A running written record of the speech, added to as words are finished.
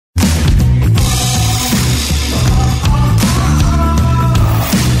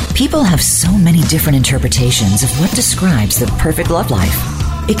People have so many different interpretations of what describes the perfect love life.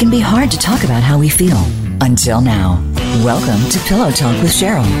 It can be hard to talk about how we feel. Until now. Welcome to Pillow Talk with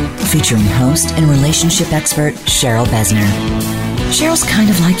Cheryl, featuring host and relationship expert Cheryl Besner. Cheryl's kind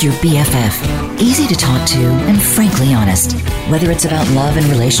of like your BFF, easy to talk to and frankly honest. Whether it's about love and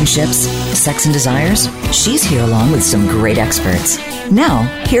relationships, sex and desires, she's here along with some great experts. Now,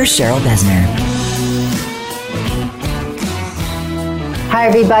 here's Cheryl Besner. Hi,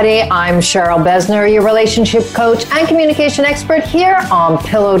 everybody. I'm Cheryl Besner, your relationship coach and communication expert here on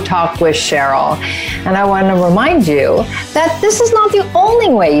Pillow Talk with Cheryl. And I want to remind you that this is not the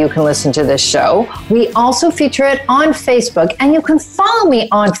only way you can listen to this show. We also feature it on Facebook, and you can follow me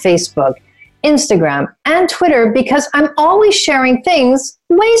on Facebook, Instagram, and Twitter because I'm always sharing things,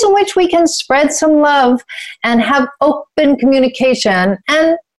 ways in which we can spread some love and have open communication,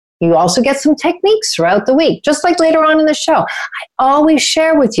 and you also get some techniques throughout the week, just like later on in the show. I always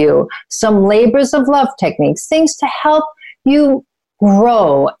share with you some labors of love techniques, things to help you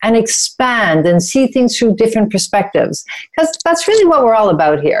grow and expand and see things through different perspectives. Because that's really what we're all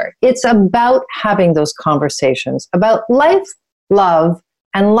about here. It's about having those conversations about life, love,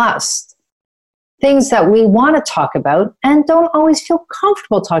 and lust. Things that we want to talk about and don't always feel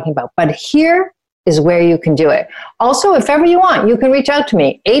comfortable talking about. But here is where you can do it. Also, if ever you want, you can reach out to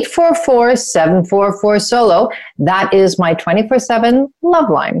me, 844-744-SOLO. That is my 24/7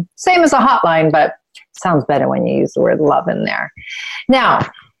 love line. Same as a hotline, but sounds better when you use the word love in there. Now,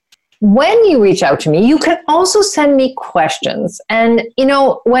 when you reach out to me, you can also send me questions. And, you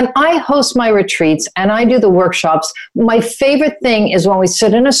know, when I host my retreats and I do the workshops, my favorite thing is when we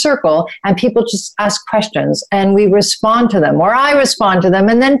sit in a circle and people just ask questions and we respond to them, or I respond to them,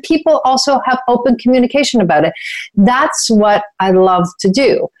 and then people also have open communication about it. That's what I love to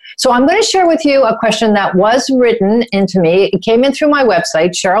do. So I'm going to share with you a question that was written into me. It came in through my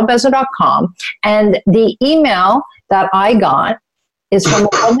website, CherylBesner.com, and the email that I got is from a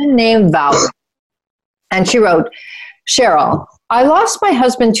woman named Valerie. And she wrote, Cheryl, I lost my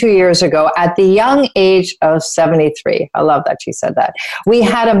husband 2 years ago at the young age of 73. I love that she said that. We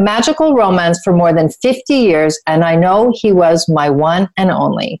had a magical romance for more than 50 years, and I know he was my one and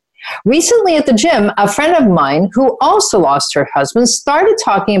only. Recently at the gym, a friend of mine who also lost her husband started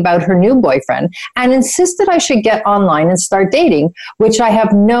talking about her new boyfriend and insisted I should get online and start dating, which I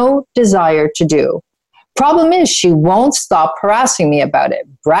have no desire to do. Problem is, she won't stop harassing me about it,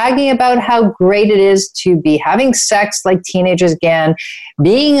 bragging about how great it is to be having sex like teenagers again,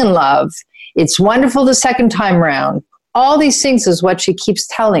 being in love. It's wonderful the second time around. All these things is what she keeps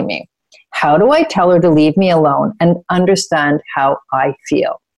telling me. How do I tell her to leave me alone and understand how I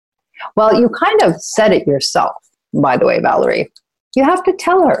feel? Well, you kind of said it yourself, by the way, Valerie. You have to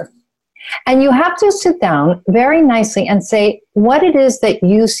tell her. And you have to sit down very nicely and say what it is that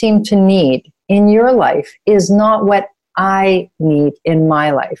you seem to need in your life is not what I need in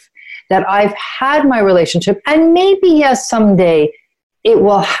my life. That I've had my relationship, and maybe, yes, someday it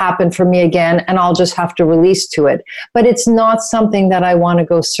will happen for me again and I'll just have to release to it. But it's not something that I want to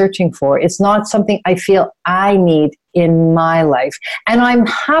go searching for. It's not something I feel I need in my life. And I'm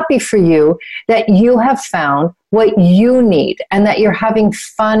happy for you that you have found what you need and that you're having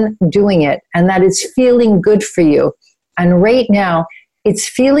fun doing it and that it's feeling good for you. And right now, it's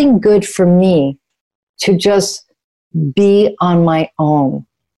feeling good for me to just be on my own,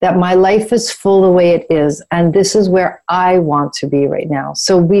 that my life is full the way it is, and this is where I want to be right now.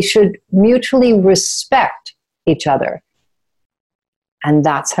 So we should mutually respect each other, and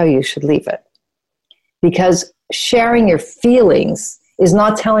that's how you should leave it. Because sharing your feelings is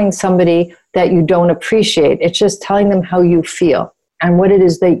not telling somebody that you don't appreciate. It's just telling them how you feel and what it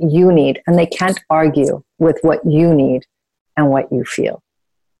is that you need, and they can't argue with what you need and what you feel.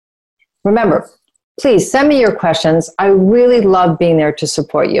 Remember, please send me your questions. I really love being there to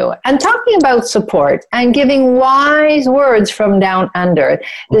support you. And talking about support and giving wise words from down under,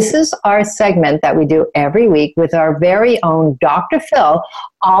 this is our segment that we do every week with our very own Dr. Phil,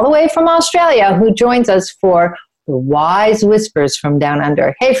 all the way from Australia, who joins us for the Wise Whispers from Down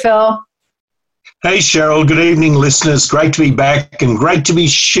Under. Hey, Phil. Hey, Cheryl. Good evening, listeners. Great to be back and great to be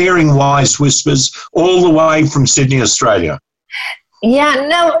sharing Wise Whispers all the way from Sydney, Australia. Yeah,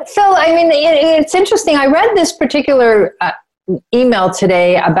 no, Phil, I mean, it's interesting. I read this particular email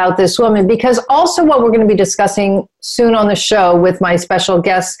today about this woman because also what we're going to be discussing soon on the show with my special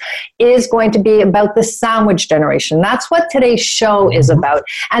guests is going to be about the sandwich generation. That's what today's show is about.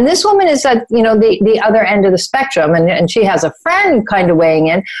 And this woman is at, you know, the other end of the spectrum, and she has a friend kind of weighing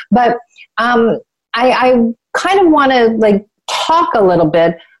in. But I kind of want to like talk a little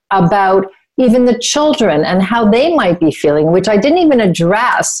bit about, even the children and how they might be feeling, which I didn't even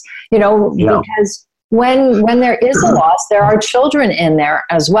address, because when there is a loss, there are children in there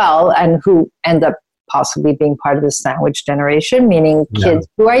as well, and who end up possibly being part of the sandwich generation, meaning kids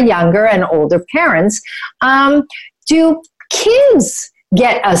who are younger and older parents. Do kids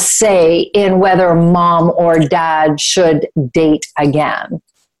get a say in whether mom or dad should date again?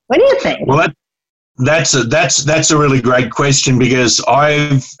 What do you think? Well, that's a really great question, because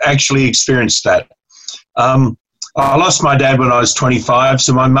I've actually experienced that. I lost my dad when I was 25,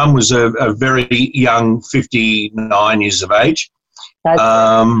 so my mum was a very young, 59 years of age.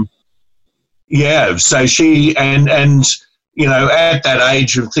 So she and at that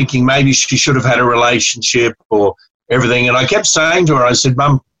age of thinking maybe she should have had a relationship or everything, and I kept saying to her, I said,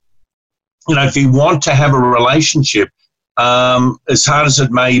 Mum, if you want to have a relationship, as hard as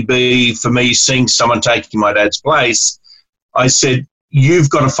it may be for me seeing someone taking my dad's place, I said, you've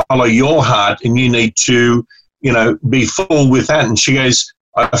got to follow your heart and you need to, be full with that. And she goes,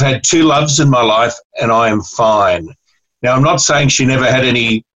 I've had 2 loves in my life and I am fine. Now, I'm not saying she never had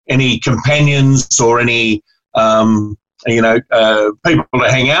any companions or any, people to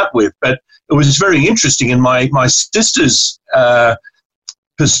hang out with, but it was very interesting. And my sister's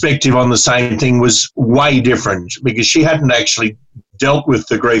perspective on the same thing was way different, because she hadn't actually dealt with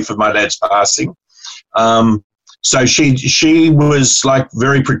the grief of my dad's passing. So she was like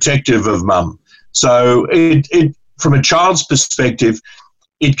very protective of Mum. So it from a child's perspective,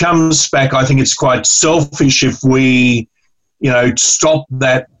 it comes back. I think it's quite selfish if we, stop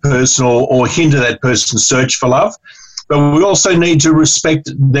that person or hinder that person's search for love. But we also need to respect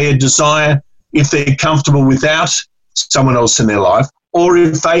their desire if they're comfortable without someone else in their life, or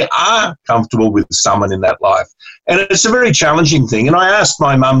if they are comfortable with someone in that life. And it's a very challenging thing. And I asked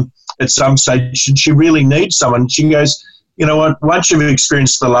my mum at some stage, should she really need someone? She goes, you know what, once you've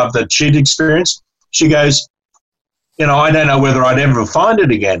experienced the love that she'd experienced, she goes, I don't know whether I'd ever find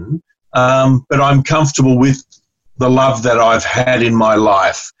it again, but I'm comfortable with the love that I've had in my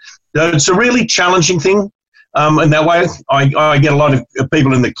life. So it's a really challenging thing. And that way, I get a lot of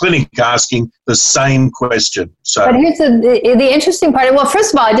people in the clinic asking the same question. So, but here's the interesting part. Well,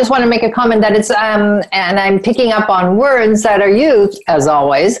 first of all, I just want to make a comment that it's, and I'm picking up on words that are used, as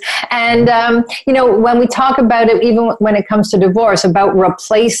always. And, when we talk about it, even when it comes to divorce, about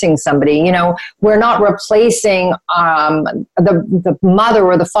replacing somebody, we're not replacing, the mother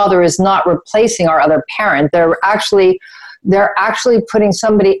or the father is not replacing our other parent. They're actually putting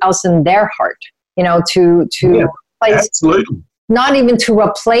somebody else in their heart. To replace, absolutely. Not even to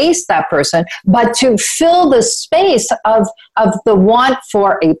replace that person, but to fill the space of the want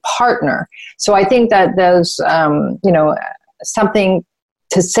for a partner. So I think that there's, something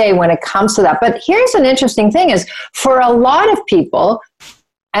to say when it comes to that. But here's an interesting thing is, for a lot of people,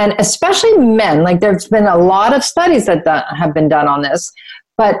 and especially men, like there's been a lot of studies that have been done on this,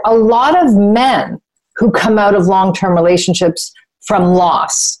 but a lot of men who come out of long-term relationships from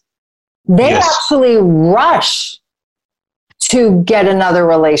loss, they actually rush to get another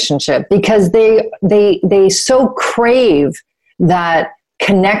relationship because they so crave that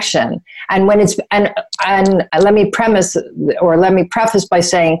connection. And when it's and let me preface by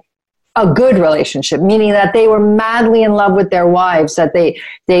saying a good relationship, meaning that they were madly in love with their wives, that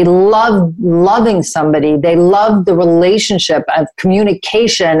they loved loving somebody, they loved the relationship of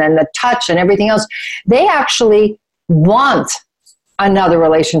communication and the touch and everything else. They actually want another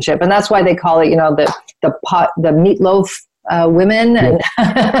relationship, and that's why they call it, the meatloaf women and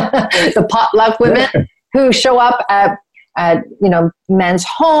the potluck women who show up at men's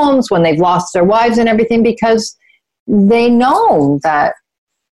homes when they've lost their wives and everything, because they know that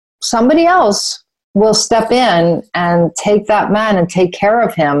somebody else will step in and take that man and take care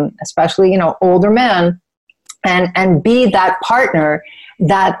of him, especially older men, and be that partner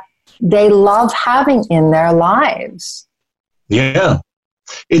that they love having in their lives. Yeah,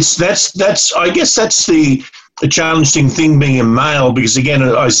 that's I guess that's the challenging thing being a male, because again,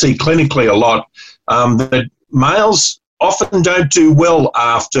 I see clinically a lot that males often don't do well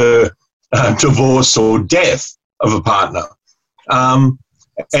after divorce or death of a partner.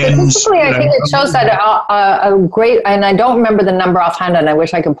 Statistically, I think it shows that a great, and I don't remember the number offhand, and I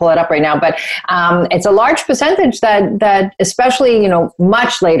wish I could pull it up right now, but it's a large percentage that especially,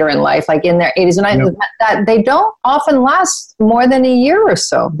 much later in life, like in their 80s and 90s, that they don't often last more than a year or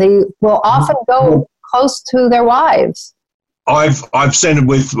so. They will often go close to their wives. I've seen it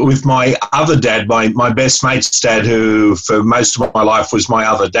with my other dad, my best mate's dad, who for most of my life was my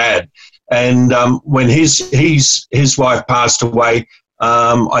other dad. And when his wife passed away,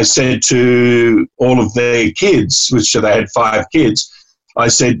 I said to all of their kids, which they had 5 kids, I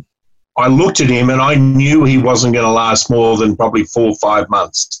said, I looked at him and I knew he wasn't going to last more than probably 4 or 5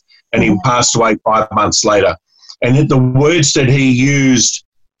 months. And he passed away 5 months later. And the words that he used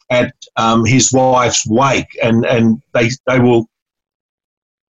at his wife's wake, and they will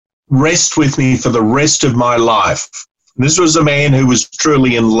rest with me for the rest of my life. This was a man who was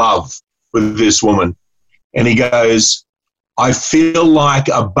truly in love with this woman. And he goes, I feel like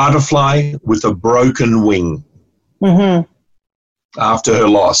a butterfly with a broken wing after her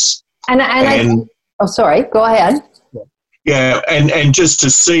loss. Sorry, go ahead. Yeah, and just to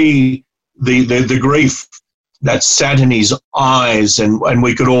see the grief that sat in his eyes, and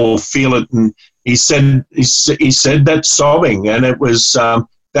we could all feel it. And he said that sobbing, and it was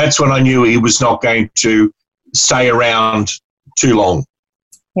that's when I knew he was not going to stay around too long.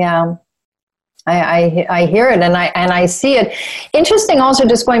 Yeah. I hear it and I see it. Interesting also,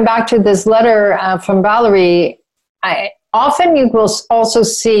 just going back to this letter from Valerie, often you will also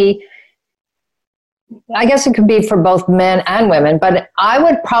see, I guess it could be for both men and women, but I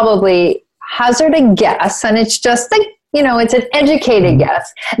would probably hazard a guess, and it's just like, it's an educated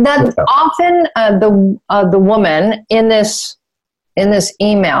guess, that often the woman in this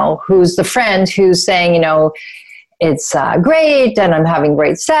email, who's the friend who's saying, it's great, and I'm having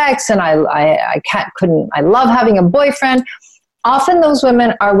great sex, and I love having a boyfriend. Often those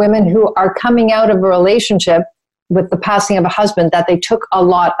women are women who are coming out of a relationship with the passing of a husband, that they took a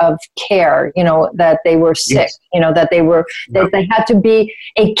lot of care, that they were sick, that they had to be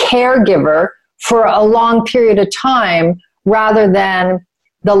a caregiver for a long period of time rather than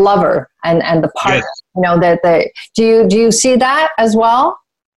the lover and the partner. Yes. Do you see that as well?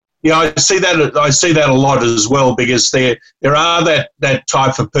 Yeah, I see that a lot as well, because there are that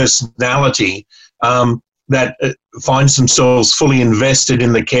type of personality that finds themselves fully invested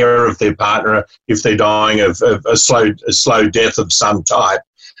in the care of their partner if they're dying of a slow death of some type,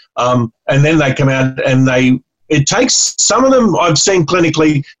 and then they come out and it takes some of them, I've seen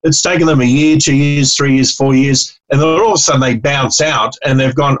clinically, it's taken them a year, 2 years, 3 years, 4 years, and then all of a sudden they bounce out and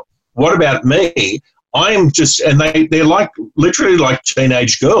they've gone, what about me? And they're literally like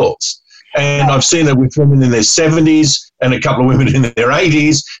teenage girls. And I've seen it with women in their 70s and a couple of women in their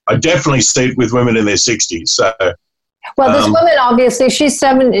 80s. I definitely see it with women in their 60s. So, well, this woman, obviously, she's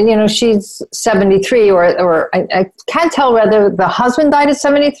 73, or I can't tell whether the husband died at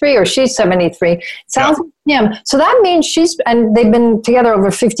 73 or she's 73. Sounds like him. So that means and they've been together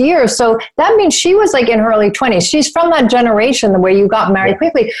over 50 years. So that means she was like in her early 20s. She's from that generation where you got married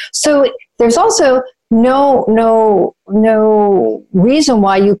quickly. So there's also no reason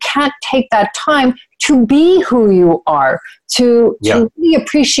why you can't take that time to be who you are, to really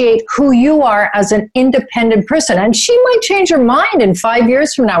appreciate who you are as an independent person. And she might change her mind in 5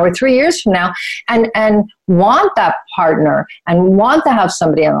 years from now or 3 years from now and want that partner and want to have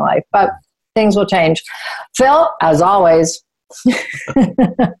somebody in her life. But things will change. Phil, as always,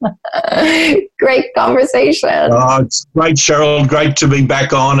 great conversation. It's great, Cheryl. Great to be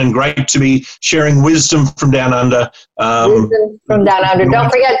back on, and great to be sharing wisdom from down under. Wisdom from down under. Don't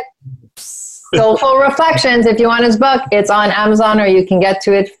forget Soulful Reflections. If you want his book, it's on Amazon, or you can get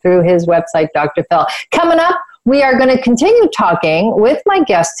to it through his website, Dr. Phil. Coming up, we are going to continue talking with my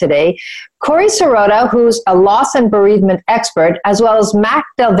guest today, Corey Sirota, who's a loss and bereavement expert, as well as Mac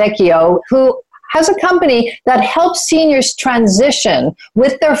Del Vecchio, who has a company that helps seniors transition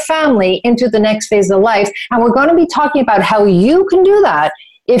with their family into the next phase of life. And we're going to be talking about how you can do that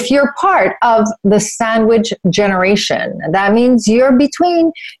if you're part of the sandwich generation. And that means you're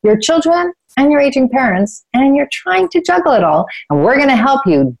between your children and your aging parents, and you're trying to juggle it all. And we're going to help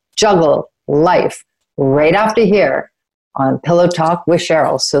you juggle life right after here on Pillow Talk with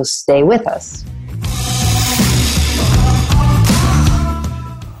Cheryl. So stay with us.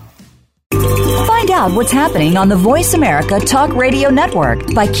 Find out what's happening on the Voice America Talk Radio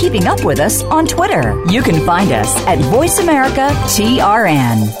Network by keeping up with us on Twitter. You can find us at Voice America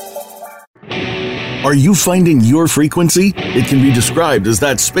TRN. Are you finding your frequency? It can be described as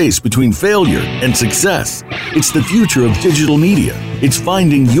that space between failure and success. It's the future of digital media. It's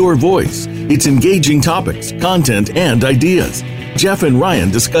finding your voice. It's engaging topics, content, and ideas. Jeff and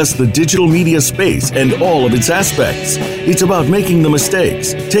Ryan discuss the digital media space and all of its aspects. It's about making the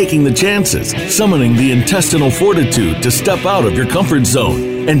mistakes, taking the chances, summoning the intestinal fortitude to step out of your comfort zone,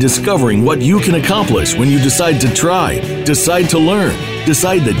 and discovering what you can accomplish when you decide to try, decide to learn,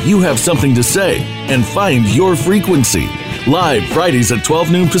 decide that you have something to say, and find your frequency. Live Fridays at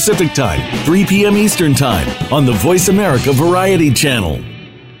 12 noon Pacific Time, 3 p.m. Eastern Time on the Voice America Variety Channel.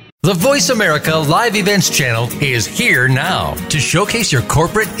 The Voice America Live Events channel is here now to showcase your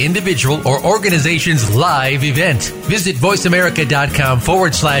corporate, individual, or organization's live event. Visit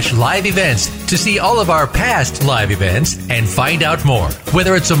voiceamerica.com/live events to see all of our past live events and find out more.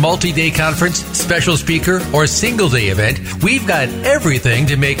 Whether it's a multi-day conference, special speaker, or single-day event, we've got everything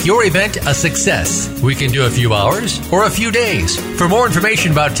to make your event a success. We can do a few hours or a few days. For more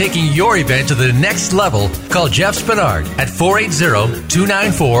information about taking your event to the next level, call Jeff Spinard at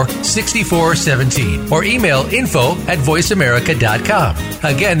 480-294-6417 or email info@voiceamerica.com.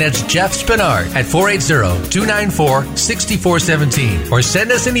 Again, that's Jeff Spinard at 480-294-6417 or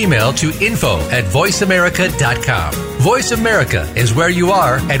send us an email to info@voiceamerica.com. Voice America is where you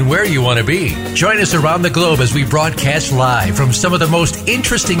are and where you want to be. Join us around the globe as we broadcast live from some of the most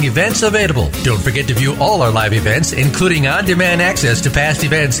interesting events available. Don't forget to view all our live events, including on-demand access to past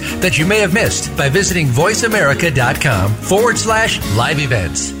events that you may have missed by visiting voiceamerica.com/live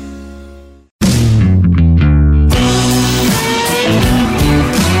events.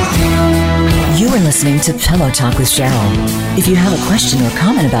 You are listening to Pillow Talk with Cheryl. If you have a question or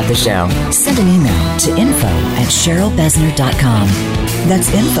comment about the show, send an email to info@CherylBesner.com. That's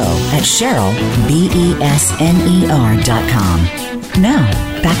info@CherylBesner.com. Now,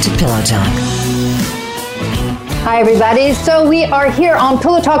 back to Pillow Talk. Hi, everybody. So we are here on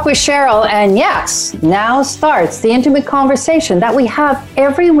Pillow Talk with Cheryl, and yes, now starts the intimate conversation that we have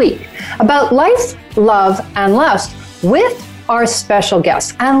every week about life, love, and lust with our special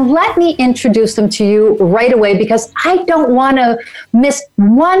guests. And let me introduce them to you right away because I don't want to miss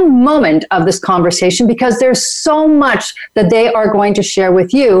one moment of this conversation because there's so much that they are going to share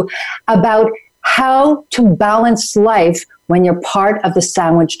with you about how to balance life when you're part of the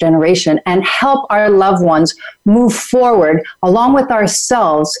sandwich generation and help our loved ones move forward along with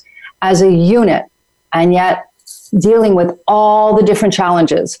ourselves as a unit, and yet dealing with all the different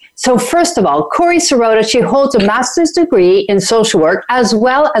challenges. So first of all, Corey Sirota, she holds a master's degree in social work as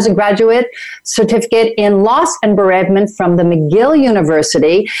well as a graduate certificate in loss and bereavement from the McGill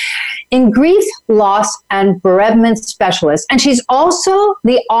University in grief, loss, and bereavement specialist. And she's also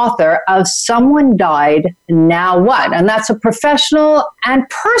the author of Someone Died, Now What? And that's a professional and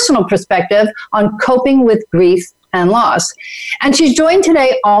personal perspective on coping with grief and loss. And she's joined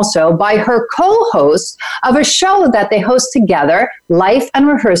today also by her co-host of a show that they host together, Life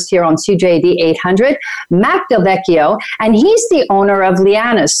Unrehearsed, here on CJAD 800, Mac Delvecchio, and he's the owner of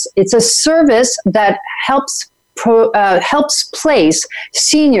Lianis. It's a service that helps place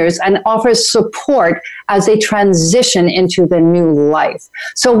seniors and offers support as they transition into the new life.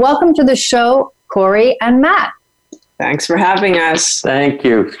 So welcome to the show, Corey and Matt. Thanks for having us. Thank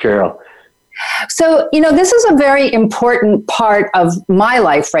you, Cheryl. So, this is a very important part of my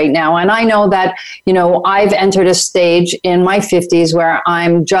life right now. And I know that, I've entered a stage in my 50s where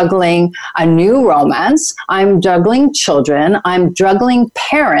I'm juggling a new romance, I'm juggling children, I'm juggling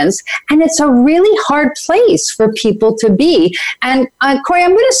parents, and it's a really hard place for people to be. And Corey,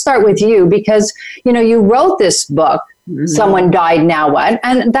 I'm going to start with you because, you wrote this book, Someone Died, Now What?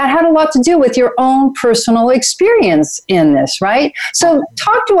 And that had a lot to do with your own personal experience in this, right? So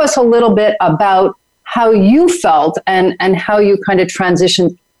talk to us a little bit about how you felt and how you kind of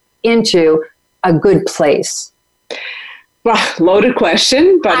transitioned into a good place. Well, loaded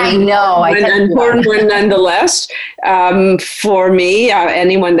question, but I know, an important one nonetheless. For me,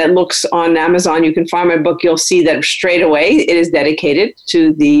 anyone that looks on Amazon, you can find my book, you'll see that straight away it is dedicated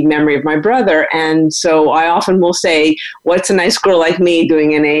to the memory of my brother. And so I often will say, what's a nice girl like me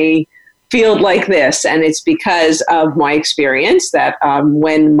doing in a field like this? And it's because of my experience that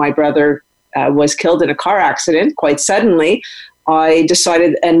when my brother was killed in a car accident quite suddenly, I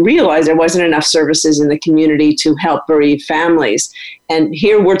decided and realized there wasn't enough services in the community to help bereaved families. And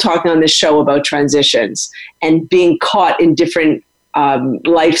here we're talking on this show about transitions and being caught in different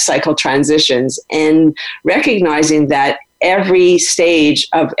life cycle transitions and recognizing that every stage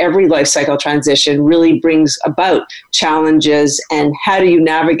of every life cycle transition really brings about challenges and how do you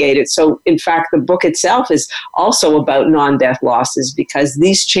navigate it. So in fact, the book itself is also about non-death losses because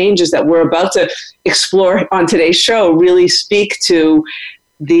these changes that we're about to explore on today's show really speak to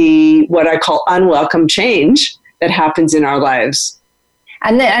the what I call unwelcome change that happens in our lives.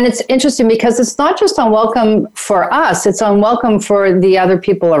 And it's interesting because it's not just unwelcome for us, it's unwelcome for the other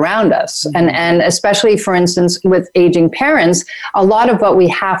people around us. Mm-hmm. And especially, for instance, with aging parents, a lot of what we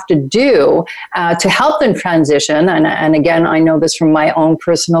have to do to help them transition, and again, I know this from my own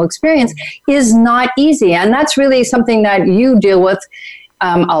personal experience, is not easy. And that's really something that you deal with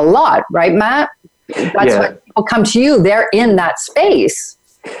a lot, right, Matt? That's what people come to you, they're in that space.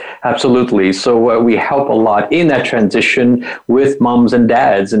 Absolutely. So we help a lot in that transition with moms and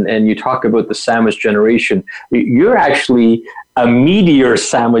dads. And you talk about the sandwich generation. You're actually a meteor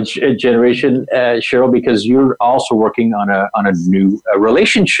sandwich generation, Cheryl, because you're also working on a new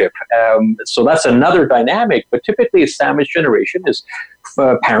relationship. So that's another dynamic. But typically a sandwich generation is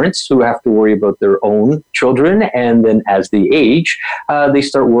parents who have to worry about their own children, and then as they age, they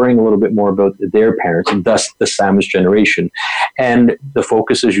start worrying a little bit more about their parents, and thus the sandwich generation. And the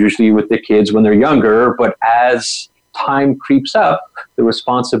focus is usually with the kids when they're younger, but as time creeps up, the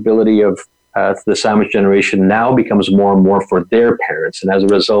responsibility of the sandwich generation now becomes more and more for their parents. And as a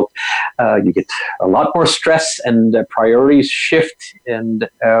result, you get a lot more stress, and priorities shift. And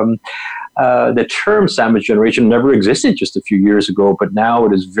the term sandwich generation never existed just a few years ago, but now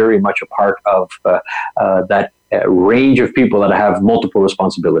it is very much a part of that range of people that have multiple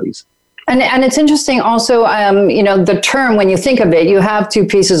responsibilities. And it's interesting also, the term, when you think of it, you have two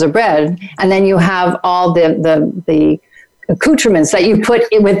pieces of bread, and then you have all the accoutrements that you put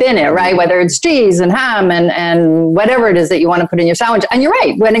within it, right? Whether it's cheese and ham and whatever it is that you want to put in your sandwich. And you're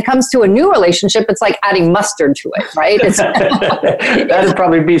right. When it comes to a new relationship, it's like adding mustard to it, right? That'd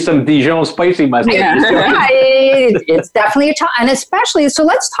probably be some Dijon spicy mustard. Yeah, it's definitely a challenge. And especially, so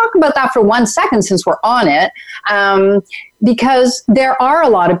let's talk about that for 1 second since we're on it. Because there are a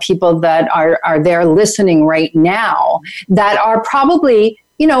lot of people that are there listening right now that are probably,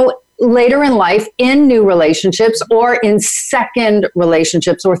 later in life in new relationships or in second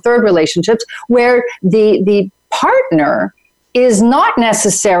relationships or third relationships where the partner is not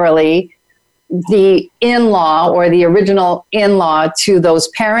necessarily the in-law or the original in-law to those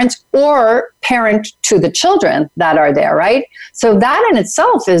parents or parent to the children that are there, right? So that in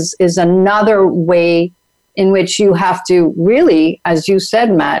itself is another way in which you have to really, as you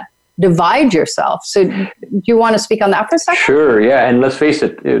said, Matt, divide yourself. So do you want to speak on that for a second? Sure, yeah. And let's face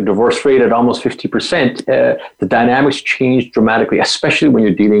it, divorce rate at almost 50%, the dynamics change dramatically, especially when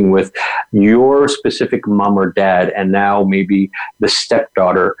you're dealing with your specific mom or dad, and now maybe the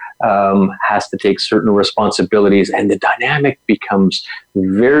stepdaughter has to take certain responsibilities, and the dynamic becomes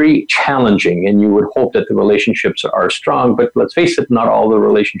very challenging. And you would hope that the relationships are strong, but let's face it, not all the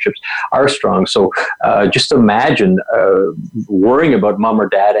relationships are strong. So just imagine worrying about mom or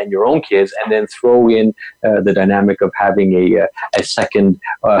dad and your own kids, and then throw in the dynamic of having a second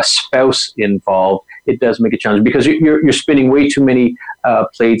spouse involved. It does make a challenge because you're spinning way too many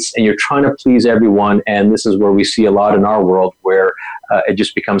plates, and you're trying to please everyone. And this is where we see a lot in our world where it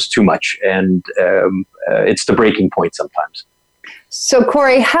just becomes too much, and it's the breaking point sometimes. So,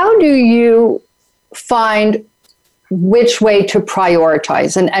 Corey, how do you find which way to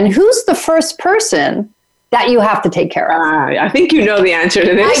prioritize, and who's the first person that you have to take care of? I think you know the answer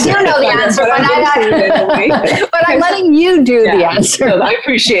to this. I do know the answer, but I'm letting you do the answer. So I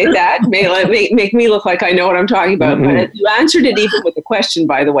appreciate that. Make me look like I know what I'm talking about. Mm-hmm. But you answered it even with the question,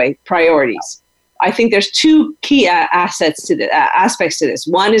 by the way, priorities. I think there's two key aspects to this.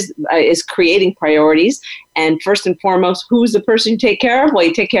 One is creating priorities. And first and foremost, who's the person you take care of? Well,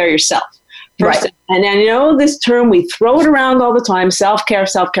 you take care of yourself. First, right. And I know this term, we throw it around all the time, self-care.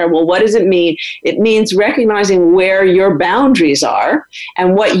 Well, what does it mean? It means recognizing where your boundaries are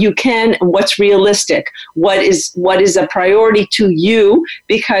and what you can and what's realistic. What is a priority to you?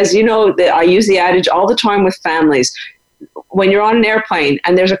 Because, I use the adage all the time with families. When you're on an airplane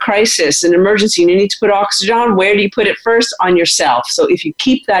and there's a crisis, an emergency, and you need to put oxygen on, where do you put it first? On yourself. So if you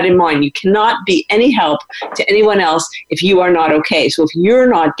keep that in mind, you cannot be any help to anyone else if you are not okay. So if you're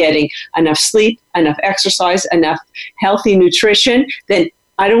not getting enough sleep, enough exercise, enough healthy nutrition, then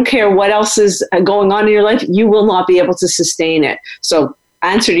I don't care what else is going on in your life, you will not be able to sustain it. So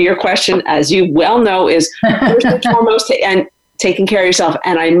answer to your question, as you well know, is first and foremost, and taking care of yourself.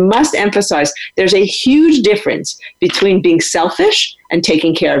 And I must emphasize, there's a huge difference between being selfish and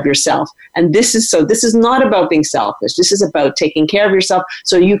taking care of yourself. And this is not about being selfish. This is about taking care of yourself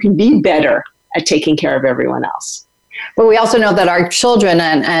so you can be better at taking care of everyone else. But we also know that our children,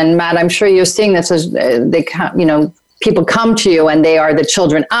 and Matt, I'm sure you're seeing this as they come, people come to you and they are the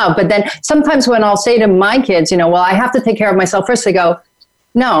children of. But then sometimes when I'll say to my kids, well, I have to take care of myself first, they go,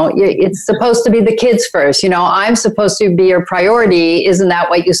 no, it's supposed to be the kids first. I'm supposed to be your priority. Isn't that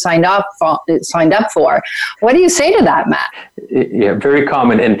what you signed up for? What do you say to that, Matt? Yeah, very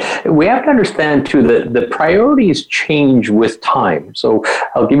common. And we have to understand, too, that the priorities change with time. So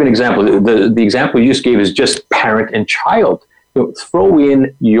I'll give you an example. The example you just gave is just parent and child. throw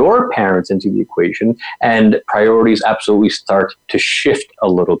in your parents into the equation, and priorities absolutely start to shift a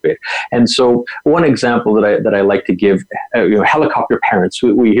little bit. And so one example that I like to give, helicopter parents,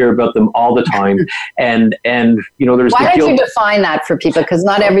 we hear about them all the time. and there's Why don't you define that for people? Because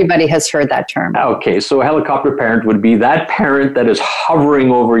not everybody has heard that term. Okay, so a helicopter parent would be that parent that is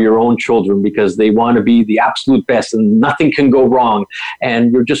hovering over your own children because they want to be the absolute best and nothing can go wrong.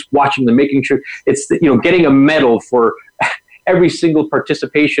 And you're just watching them, making sure it's, getting a medal for every single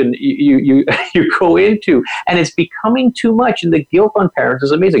participation you go into, and it's becoming too much, and the guilt on parents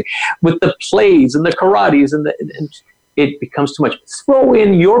is amazing with the plays and the karates and it becomes too much. Throw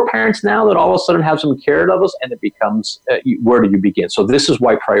in your parents now that all of a sudden have some care levels, and it becomes where do you begin? So this is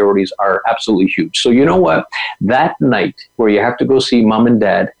why priorities are absolutely huge. So you know what, that night where you have to go see mom and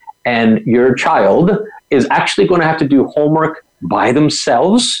dad, and your child is actually going to have to do homework by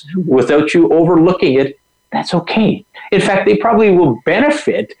themselves without you overlooking it, that's okay. In fact, they probably will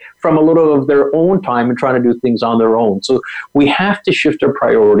benefit from a little of their own time and trying to do things on their own. So we have to shift our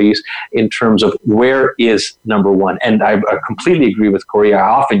priorities in terms of where is number one. And I completely agree with Corey. I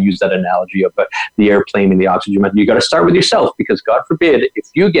often use that analogy of the airplane and the oxygen. You got to start with yourself, because God forbid, if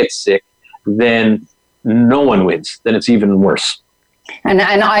you get sick, then no one wins. Then it's even worse. And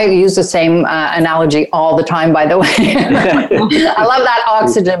I use the same analogy all the time, by the way. I love that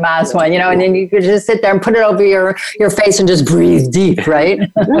oxygen mask one, and then you could just sit there and put it over your face and just breathe deep,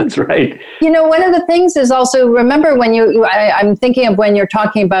 right? That's right. One of the things is also, remember when I'm thinking of when you're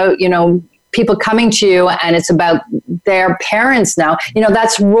talking about, people coming to you and it's about their parents now,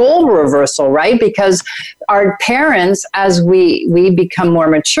 that's role reversal, right? Because our parents, as we become more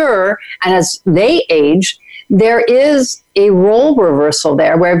mature and as they age, there is a role reversal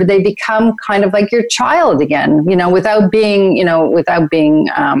there where they become kind of like your child again, without being,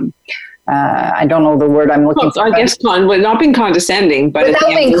 I don't know the word I'm looking for. I guess not being condescending, but without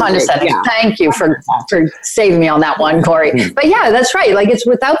being condescending. Yeah. Thank you for saving me on that one, Corey. But yeah, that's right. Like, it's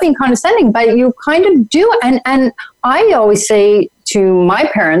without being condescending, but you kind of do. And I always say to my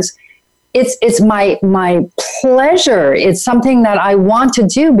parents, it's my pleasure. It's something that I want to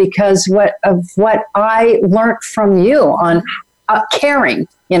do because of what I learned from you on caring,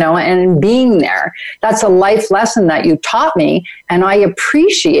 and being there. That's a life lesson that you taught me, and I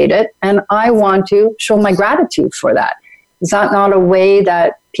appreciate it, and I want to show my gratitude for that. Is that not a way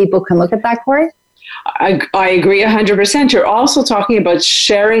that people can look at that, Corey? I agree 100%. You're also talking about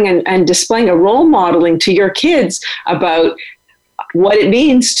sharing and displaying a role modeling to your kids about what it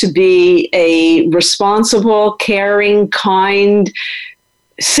means to be a responsible, caring, kind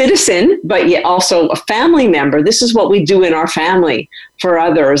citizen, but yet also a family member. This is what we do in our family for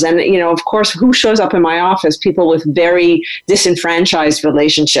others. And, of course, who shows up in my office? People with very disenfranchised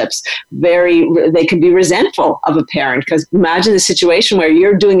relationships. They can be resentful of a parent, because imagine the situation where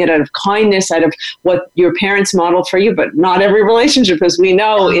you're doing it out of kindness, out of what your parents modeled for you. But not every relationship, as we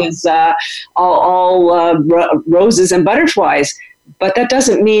know, is all roses and butterflies. But that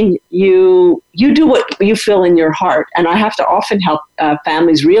doesn't mean you do what you feel in your heart. And I have to often help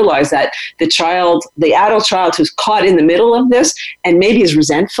families realize that the adult child who's caught in the middle of this and maybe is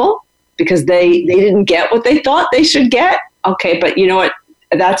resentful because they didn't get what they thought they should get. Okay, but you know what?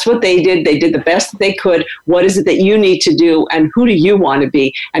 That's what they did. They did the best that they could. What is it that you need to do? And who do you want to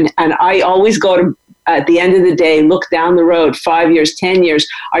be? And I always go to, at the end of the day, look down the road, 5 years, 10 years.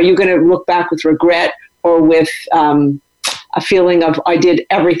 Are you going to look back with regret or with a feeling of I did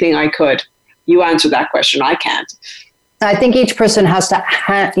everything I could? You answer that question. I can't. I think each person has to,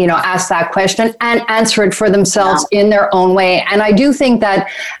 ask that question and answer it for themselves in their own way. And I do think that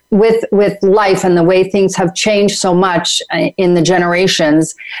with life and the way things have changed so much in the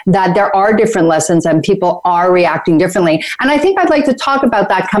generations, that there are different lessons and people are reacting differently. And I think I'd like to talk about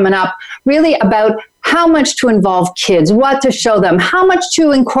that coming up, really about how much to involve kids, what to show them, how much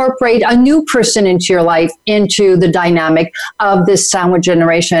to incorporate a new person into your life, into the dynamic of this sandwich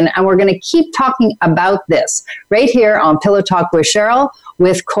generation. And we're going to keep talking about this right here on Pillow Talk with Cheryl,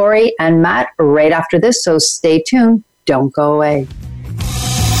 with Corey and Matt right after this. So stay tuned. Don't go away.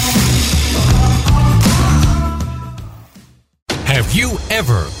 Have you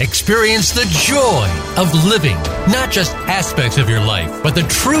ever experienced the joy of living? Not just aspects of your life, but the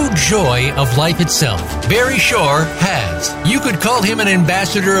true joy of life itself. Barry Shore has. You could call him an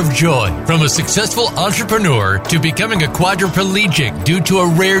ambassador of joy. From a successful entrepreneur to becoming a quadriplegic due to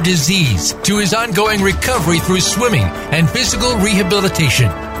a rare disease, to his ongoing recovery through swimming and physical rehabilitation,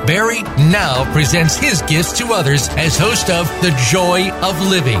 Barry now presents his gifts to others as host of The Joy of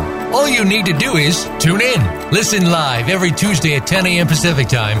Living. All you need to do is tune in. Listen live every Tuesday at 10 a.m. Pacific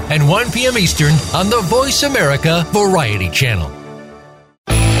Time and 1 p.m. Eastern on the Voice America Variety Channel.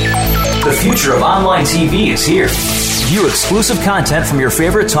 The future of online TV is here. View exclusive content from your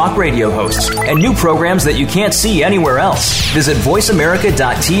favorite talk radio hosts and new programs that you can't see anywhere else. Visit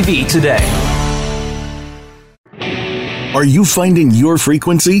voiceamerica.tv today. Are you finding your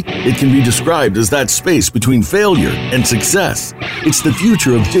frequency? It can be described as that space between failure and success. It's the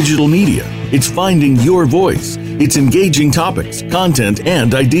future of digital media. It's finding your voice. It's engaging topics, content,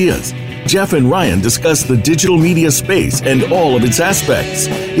 and ideas. Jeff and Ryan discuss the digital media space and all of its aspects.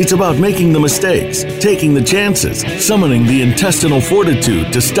 It's about making the mistakes, taking the chances, summoning the intestinal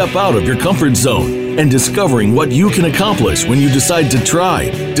fortitude to step out of your comfort zone, and discovering what you can accomplish when you decide to try,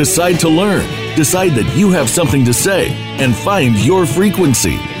 decide to learn, decide that you have something to say, and find your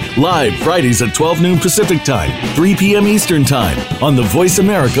frequency. Live Fridays at 12 noon Pacific Time, 3 p.m. Eastern Time on the Voice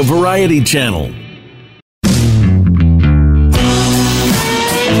America Variety Channel.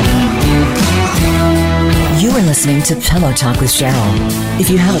 You are listening to Pillow Talk with Cheryl. If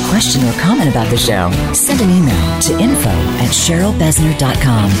you have a question or comment about the show, send an email to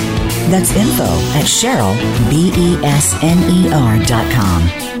info@CherylBesner.com. That's info@CherylBesner.com.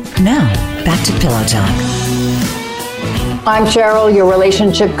 Now, back to Pillow Talk. I'm Cheryl, your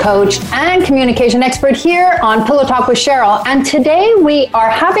relationship coach and communication expert here on Pillow Talk with Cheryl. And today we are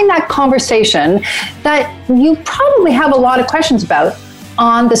having that conversation that you probably have a lot of questions about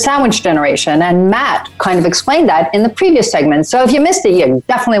on the sandwich generation. And Matt kind of explained that in the previous segment. So if you missed it, you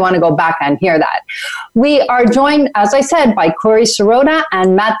definitely want to go back and hear that. We are joined, as I said, by Corey Sirota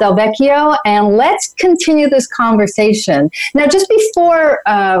and Matt Del Vecchio. And let's continue this conversation. Now, just before,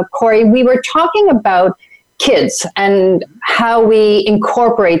 Corey, we were talking about kids and how we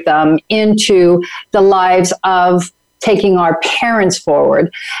incorporate them into the lives of taking our parents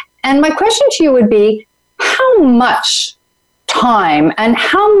forward. And my question to you would be, how much time and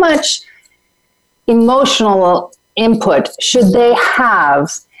how much emotional input should they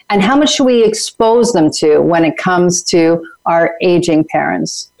have, and how much should we expose them to when it comes to our aging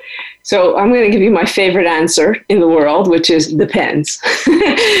parents? So I'm going to give you my favorite answer in the world, which is depends.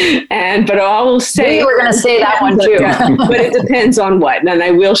 But I will say you were going to say that one too. But it depends on what, and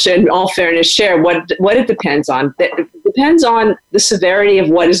I will share, in all fairness, share what it depends on. It depends on the severity of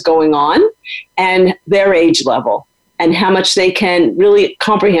what is going on and their age level, and how much they can really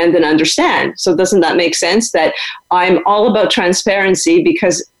comprehend and understand. So doesn't that make sense that I'm all about transparency?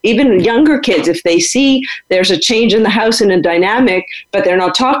 Because even younger kids, if they see there's a change in the house and a dynamic, but they're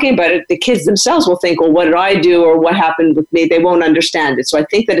not talking about it, the kids themselves will think, well, what did I do, or what happened with me? They won't understand it. So I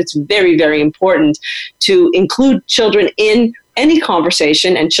think that it's very, very important to include children in any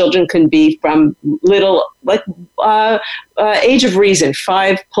conversation, and children can be from little, like age of reason,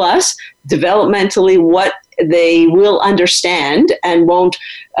 5 plus, developmentally, what they will understand and won't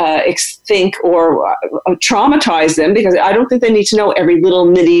think or traumatize them, because I don't think they need to know every little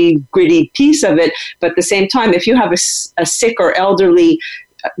nitty gritty piece of it. But at the same time, if you have a sick or elderly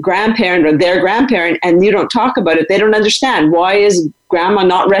grandparent or their grandparent and you don't talk about it, they don't understand. Why is grandma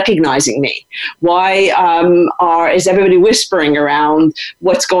not recognizing me? Why is everybody whispering around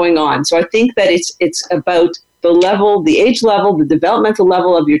what's going on? So I think that it's about the level, the age level, the developmental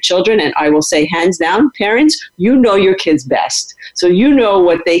level of your children. And I will say, hands down, parents, you know your kids best. So you know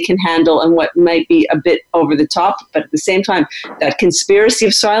what they can handle and what might be a bit over the top. But at the same time, that conspiracy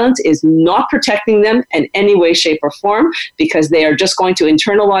of silence is not protecting them in any way, shape, or form, because they are just going to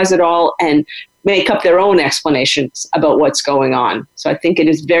internalize it all and make up their own explanations about what's going on. So I think it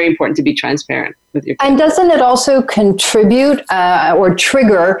is very important to be transparent with your kids. And doesn't it also contribute or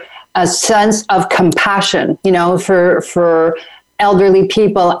trigger a sense of compassion, for elderly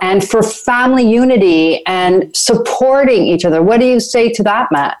people and for family unity and supporting each other? What do you say to that,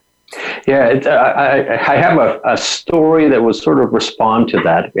 Matt? Yeah, I have a story that would sort of respond to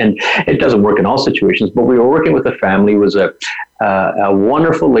that, and it doesn't work in all situations, but we were working with a family. It was a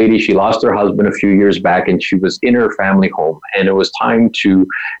wonderful lady. She lost her husband a few years back, and she was in her family home, and it was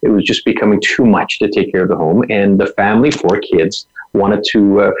just becoming too much to take care of the home, and the family, 4 kids, wanted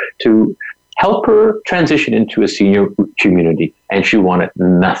to help her transition into a senior community, and she wanted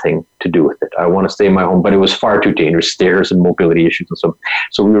nothing to do with it. I want to stay in my home, but it was far too dangerous, stairs and mobility issues and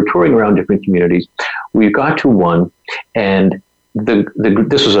so we were touring around different communities. We got to one, and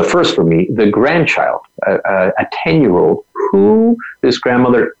this was a first for me, the grandchild, a 10-year-old who this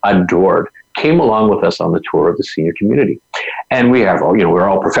grandmother adored, came along with us on the tour of the senior community. And we're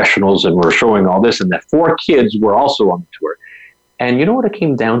all professionals, and we're showing all this, and the 4 kids were also on the tour. And you know what it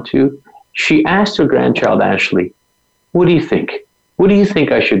came down to? She asked her grandchild, Ashley, what do you think? what do you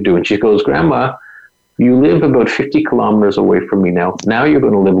think I should do? And she goes, Grandma, you live about 50 kilometers away from me now. Now you're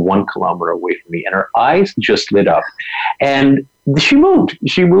going to live 1 kilometer away from me. And her eyes just lit up. And she moved.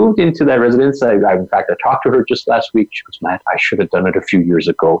 She moved into that residence. In fact, I talked to her just last week. She goes, Matt, I should have done it a few years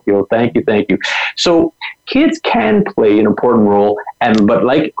ago. Thank you. So kids can play an important role. But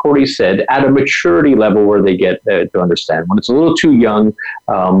like Corey said, at a maturity level where they get to understand. When it's a little too young,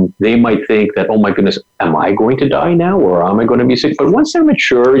 they might think that, oh my goodness, am I going to die now? Or am I going to be sick? But once they're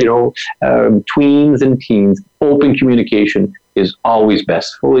mature, tweens and teens, open communication is always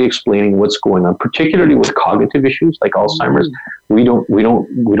best. Fully explaining what's going on, particularly with cognitive issues like Alzheimer's. We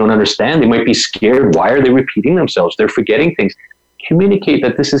don't understand. They might be scared. Why are they repeating themselves? They're forgetting things. Communicate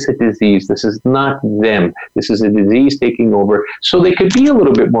that this is a disease. This is not them. This is a disease taking over. So they could be a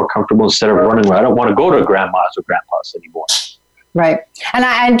little bit more comfortable instead of running around. I don't want to go to grandma's or grandpa's anymore. Right. And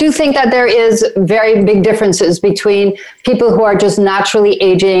I do think that there is very big differences between people who are just naturally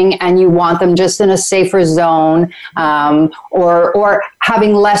aging and you want them just in a safer zone, or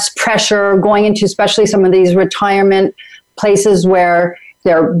having less pressure, going into especially some of these retirement places where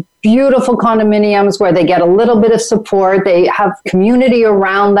they're beautiful condominiums where they get a little bit of support. They have community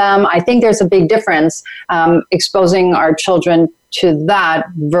around them. I think there's a big difference exposing our children to that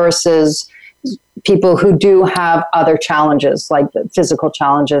versus people who do have other challenges like physical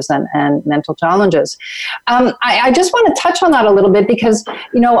challenges and mental challenges. I just want to touch on that a little bit because,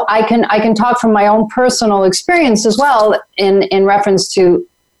 I can talk from my own personal experience as well in reference to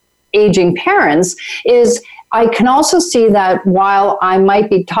aging parents is I can also see that while I might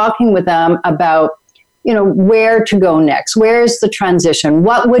be talking with them about where to go next, where's the transition,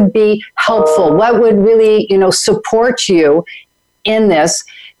 what would be helpful, what would really, support you in this,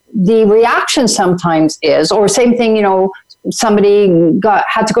 the reaction sometimes is, or same thing, somebody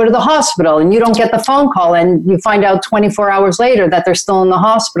had to go to the hospital and you don't get the phone call and you find out 24 hours later that they're still in the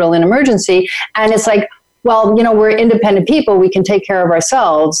hospital in emergency. And it's like, well, we're independent people. We can take care of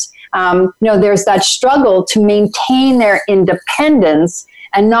ourselves. There's that struggle to maintain their independence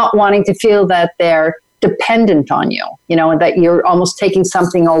and not wanting to feel that they're dependent on you, that you're almost taking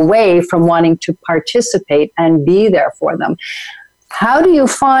something away from wanting to participate and be there for them. How do you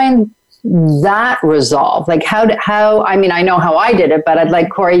find that resolve? Like I know how I did it, but I'd like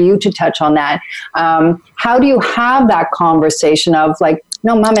Corey, you to touch on that. How do you have that conversation of like,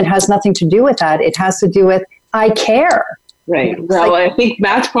 no, Mom, it has nothing to do with that. It has to do with, I care. Right. Well, I think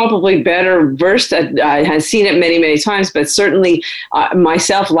Matt's probably better versed. I have seen it many, many times, but certainly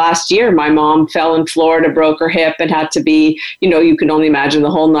myself last year, my mom fell in Florida, broke her hip and had to be, you can only imagine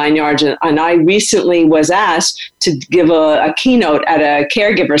the whole 9 yards. And I recently was asked to give a keynote at a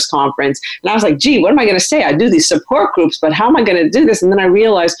caregivers conference. And I was like, gee, what am I going to say? I do these support groups, but how am I going to do this? And then I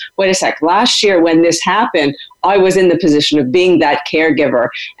realized, wait a sec, last year when this happened, I was in the position of being that caregiver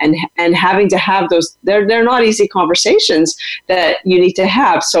and having to have those, they're not easy conversations that you need to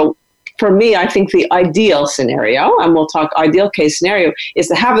have. So for me, I think the ideal scenario, and we'll talk ideal case scenario, is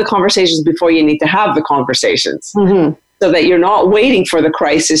to have the conversations before you need to have the conversations. Mm-hmm. So that you're not waiting for the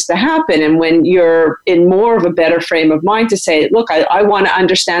crisis to happen. And when you're in more of a better frame of mind to say, look, I want to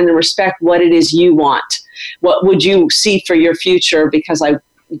understand and respect what it is you want. What would you see for your future? Because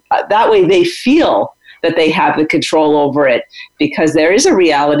that way they feel that they have the control over it, because there is a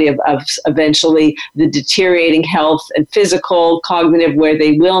reality of eventually the deteriorating health and physical, cognitive, where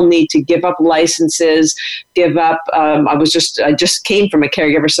they will need to give up licenses, give up. I just came from a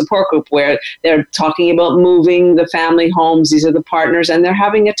caregiver support group where they're talking about moving the family homes. These are the partners, and they're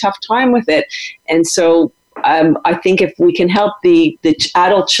having a tough time with it. And so I think if we can help the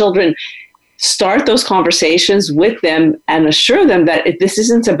adult children start those conversations with them and assure them that this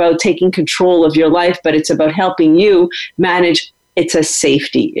isn't about taking control of your life, but it's about helping you manage. It's a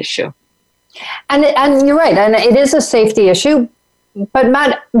safety issue. And you're right. And it is a safety issue. But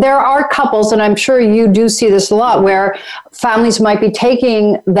Matt, there are couples, and I'm sure you do see this a lot, where families might be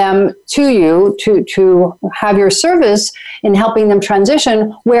taking them to you to have your service in helping them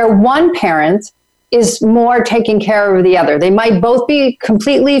transition, where one parent is more taking care of the other. They might both be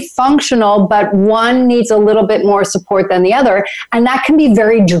completely functional, but one needs a little bit more support than the other. And that can be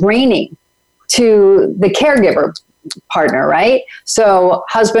very draining to the caregiver partner, right? So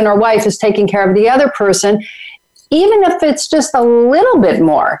husband or wife is taking care of the other person, even if it's just a little bit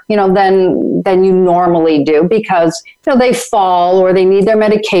more, than you normally do, because, they fall or they need their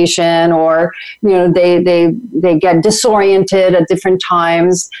medication, or, they get disoriented at different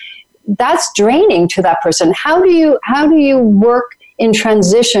times. That's draining to that person. How do you work in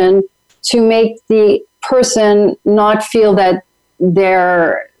transition to make the person not feel that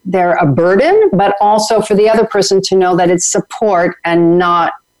they're they're a burden, but also for the other person to know that it's support and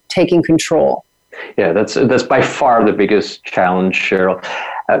not taking control. Yeah, that's by far the biggest challenge, Cheryl,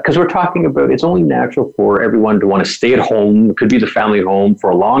 because we're talking about it's only natural for everyone to want to stay at home. It could be the family home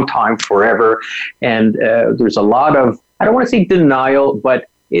for a long time, forever. And there's a lot of, I don't want to say denial, but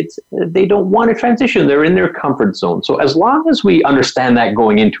they don't want to transition. They're in their comfort zone. So as long as we understand that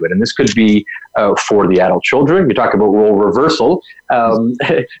going into it, and this could be for the adult children, you talk about role reversal.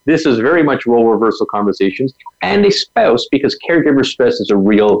 This is very much role reversal conversations, and a spouse, because caregiver stress is a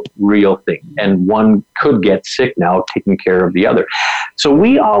real thing, and one could get sick now taking care of the other. So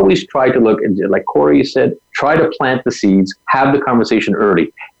we always try to look, like Corey said, try to plant the seeds, have the conversation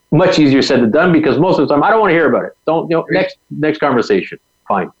early. Much easier said than done, because most of the time I don't want to hear about it. Next conversation.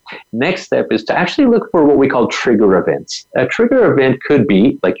 Fine. Next step is to actually look for what we call trigger events. A trigger event could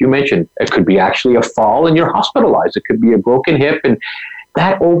be, like you mentioned, it could be actually a fall and you're hospitalized. It could be a broken hip, and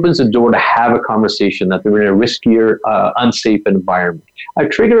that opens the door to have a conversation that they're in a riskier, unsafe environment. A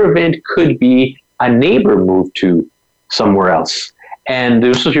trigger event could be a neighbor moved to somewhere else, and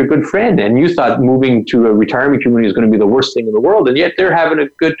this was your good friend, and you thought moving to a retirement community is going to be the worst thing in the world, and yet they're having a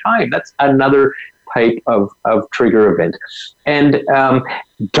good time. That's another type of trigger event. And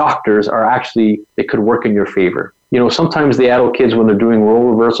doctors are actually, they could work in your favor. Sometimes the adult kids, when they're doing role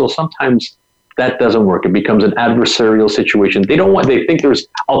reversal, sometimes that doesn't work. It becomes an adversarial situation. They think there's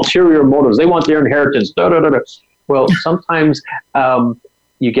ulterior motives. They want their inheritance. Well, sometimes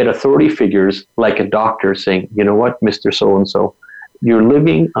you get authority figures like a doctor saying, you know what, Mr. So-and-so, you're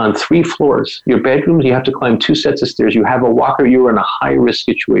living on 3 floors. Your bedrooms, you have to climb 2 sets of stairs. You have a walker. You're in a high-risk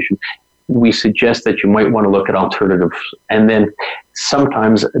situation. We suggest that you might want to look at alternatives. And then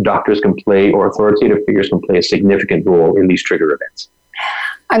sometimes doctors can play, or authoritative figures can play, a significant role in these trigger events.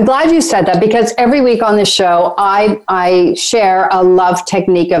 I'm glad you said that, because every week on the show, I share a love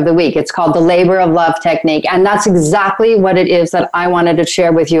technique of the week. It's called the labor of love technique. And that's exactly what it is that I wanted to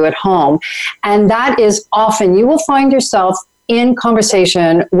share with you at home. And that is, often you will find yourself in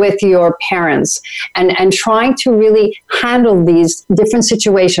conversation with your parents and trying to really handle these different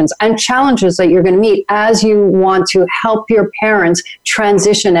situations and challenges that you're going to meet as you want to help your parents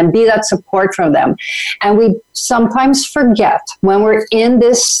transition and be that support for them. And we sometimes forget, when we're in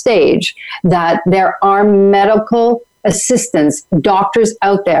this stage, that there are medical assistants, doctors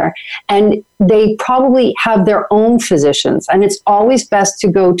out there, and they probably have their own physicians, and it's always best to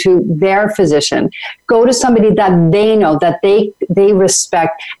go to their physician. Go to somebody that they know, that they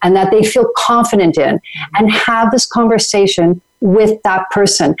respect, and that they feel confident in, and have this conversation with that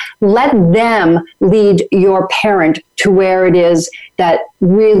person. Let them lead your parent to where it is that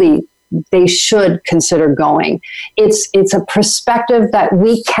really they should consider going. It's a perspective that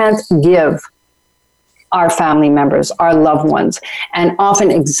we can't give our family members, our loved ones. And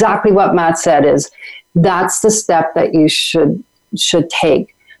often exactly what Matt said is, that's the step that you should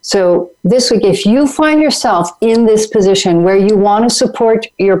take. So this week, if you find yourself in this position where you want to support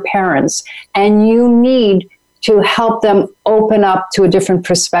your parents and you need to help them open up to a different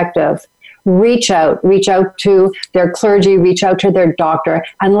perspective, reach out to their clergy, reach out to their doctor,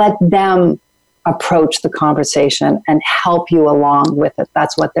 and let them approach the conversation and help you along with it.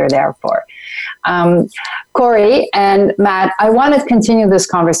 That's what they're there for. Corey and Matt, I want to continue this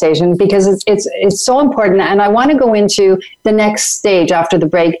conversation because it's so important, and I want to go into the next stage after the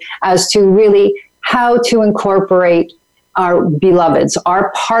break as to really how to incorporate our beloveds,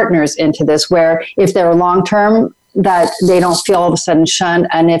 our partners into this, where if they're long-term, that they don't feel all of a sudden shunned,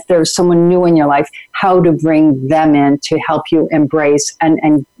 and if there's someone new in your life, how to bring them in to help you embrace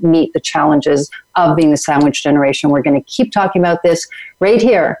and meet the challenges of being the sandwich generation. We're going to keep talking about this right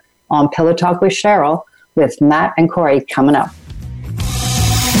here on Pillow Talk with Cheryl with Matt and Corey coming up.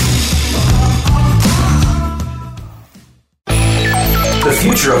 The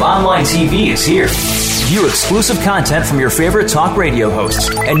future of online TV is here. View exclusive content from your favorite talk radio hosts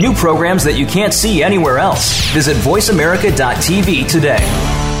and new programs that you can't see anywhere else. Visit voiceamerica.tv today.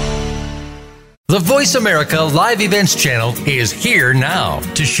 The Voice America Live Events channel is here now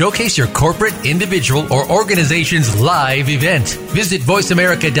to showcase your corporate, individual, or organization's live event. Visit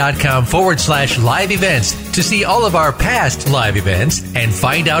voiceamerica.com/live events to see all of our past live events and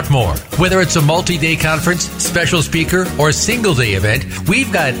find out more. Whether it's a multi-day conference, special speaker, or single-day event,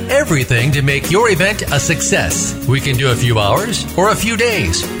 we've got everything to make your event a success. We can do a few hours or a few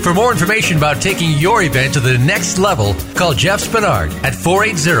days. For more information about taking your event to the next level, call Jeff Spinard at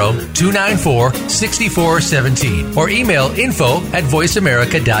 480-294-6417 or email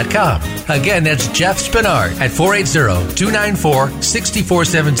info@voiceamerica.com. Again, that's Jeff Spinard at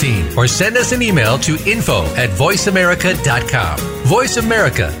 480-294-6417 or send us an email to info@voiceamerica.com. Voice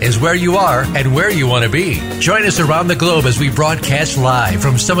America is where you are and where you want to be. Join us around the globe as we broadcast live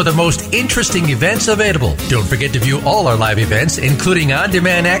from some of the most interesting events available. Don't forget to view all our live events, including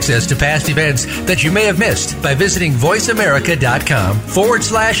on-demand access to past events that you may have missed by visiting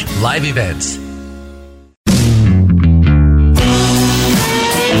voiceamerica.com/live events.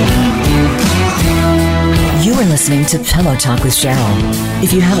 You are listening to Pillow Talk with Cheryl.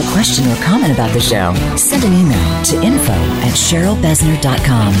 If you have a question or comment about the show, send an email to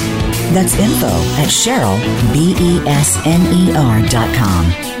info@CherylBesner.com. That's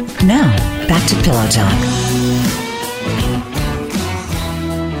info@CherylBesner.com. Now, back to Pillow Talk.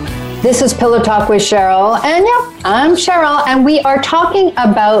 This is Pillow Talk with Cheryl, and I'm Cheryl, and we are talking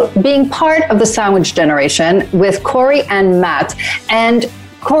about being part of the sandwich generation with Corey and Matt. And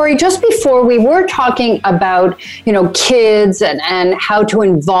Corey, just before we were talking about, kids and how to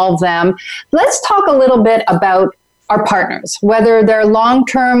involve them, let's talk a little bit about our partners, whether they're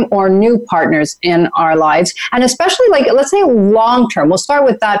long-term or new partners in our lives. And especially let's say long-term. We'll start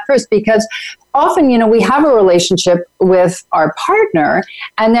with that first, because often, we have a relationship with our partner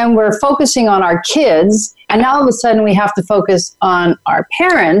and then we're focusing on our kids. And now all of a sudden we have to focus on our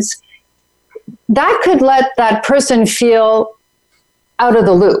parents. That could let that person feel out of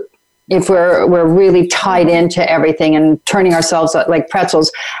the loop if we're really tied into everything and turning ourselves like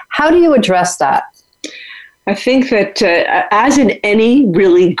pretzels. How do you address that? I think that as in any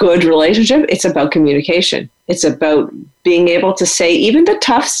really good relationship, it's about communication. It's about being able to say even the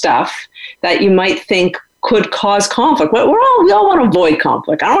tough stuff that you might think could cause conflict. We all want to avoid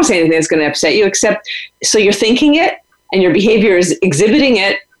conflict. I don't want to say anything that's going to upset you, except so you're thinking it and your behavior is exhibiting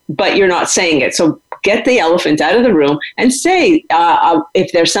it, but you're not saying it. So get the elephant out of the room and say,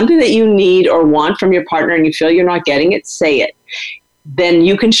 if there's something that you need or want from your partner and you feel you're not getting it, say it. Then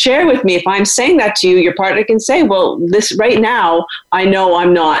you can share with me. If I'm saying that to you, your partner can say, well, this right now, I know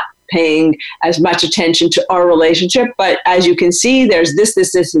I'm not paying as much attention to our relationship, but as you can see, there's this,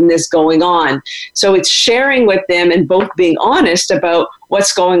 and this going on. So it's sharing with them and both being honest about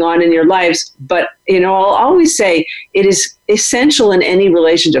what's going on in your lives. But, I'll always say it is essential in any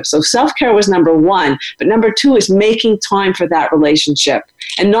relationship. So self-care was number one, but number two is making time for that relationship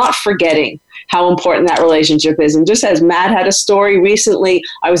and not forgetting how important that relationship is. And just as Matt had a story recently,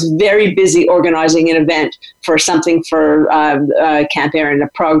 I was very busy organizing an event for something for Camp Erin, a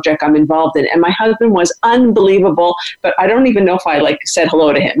project I'm involved in. And my husband was unbelievable, but I don't even know if I said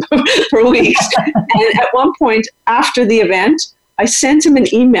hello to him for weeks. And at one point after the event, I sent him an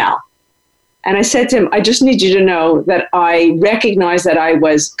email. And I said to him, I just need you to know that I recognize that I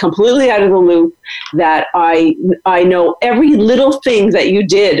was completely out of the loop, that I know every little thing that you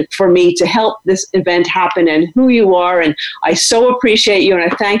did for me to help this event happen and who you are. And I so appreciate you and I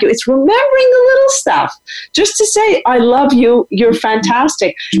thank you. It's remembering the little stuff. Just to say, I love you. You're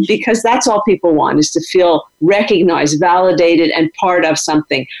fantastic. Because that's all people want, is to feel recognized, validated, and part of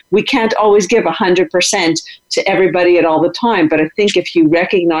something. We can't always give 100% to everybody at all the time. But I think if you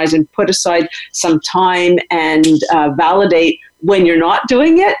recognize and put aside some time and validate when you're not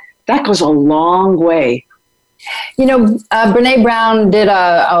doing it, that goes a long way. Brene Brown did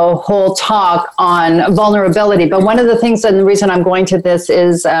a whole talk on vulnerability, but one of the things, and the reason I'm going to this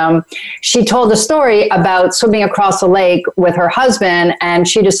is she told a story about swimming across a lake with her husband, and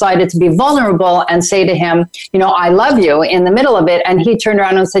she decided to be vulnerable and say to him, I love you in the middle of it. And he turned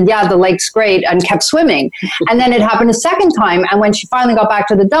around and said, yeah, the lake's great, and kept swimming. And then it happened a second time. And when she finally got back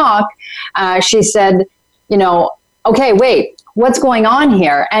to the dock, she said, okay, wait. What's going on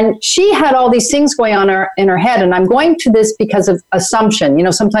here? And she had all these things going on in her head. And I'm going to this because of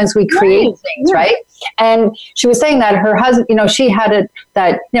assumption. Sometimes we create things, right? And she was saying that her husband, she had it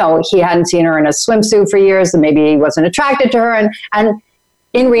that, he hadn't seen her in a swimsuit for years and maybe he wasn't attracted to her. And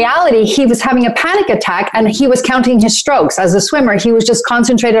in reality, he was having a panic attack and he was counting his strokes. As a swimmer, he was just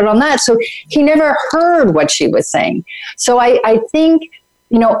concentrated on that. So he never heard what she was saying. So I think,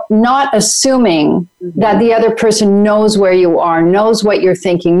 not assuming that the other person knows where you are, knows what you're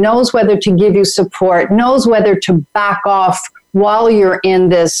thinking, knows whether to give you support, knows whether to back off while you're in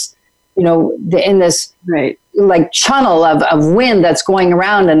this, in this channel of wind that's going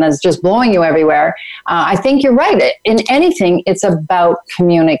around and is just blowing you everywhere. I think you're right. In anything, it's about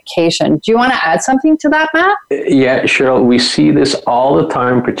communication. Do you want to add something to that, Matt? Yeah, Cheryl, we see this all the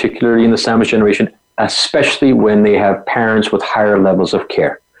time, particularly in the sandwich generation, especially when they have parents with higher levels of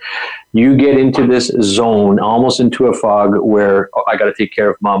care. You get into this zone, almost into a fog where I got to take care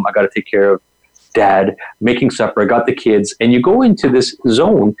of mom, I got to take care of dad, making supper, I got the kids, and you go into this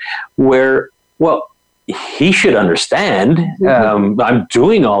zone where, he should understand I'm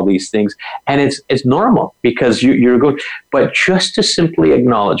doing all these things, and it's normal because you're good. But just to simply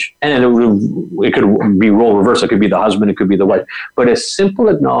acknowledge, and it could be role reverse. It could be the husband, it could be the wife, but a simple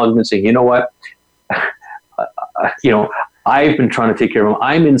acknowledgement saying, you know what, I've been trying to take care of him.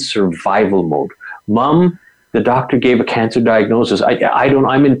 I'm in survival mode. Mom, the doctor gave a cancer diagnosis.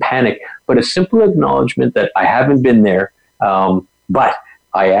 I'm in panic. But a simple acknowledgement that I haven't been there, but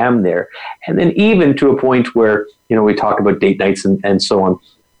I am there. And then even to a point where, we talk about date nights and so on,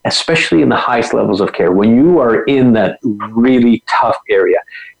 especially in the highest levels of care, when you are in that really tough area,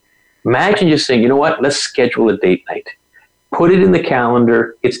 imagine just saying, you know what, let's schedule a date night. Put it in the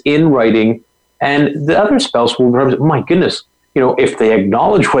calendar. It's in writing. And the other spouse will remember, oh my goodness, if they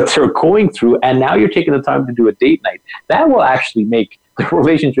acknowledge what they're going through, and now you're taking the time to do a date night, that will actually make the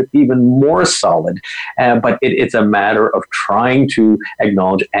relationship even more solid. But it's a matter of trying to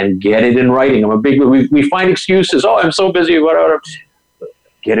acknowledge and get it in writing. We find excuses. Oh, I'm so busy, whatever.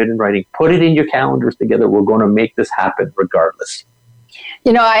 Get it in writing. Put it in your calendars together. We're going to make this happen regardless.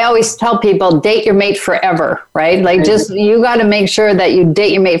 I always tell people, date your mate forever, right? Like you got to make sure that you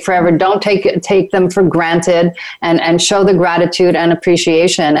date your mate forever. Don't take them for granted and show the gratitude and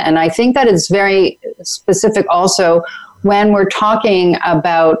appreciation. And I think that it's very specific also when we're talking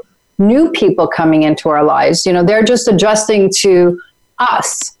about new people coming into our lives. They're just adjusting to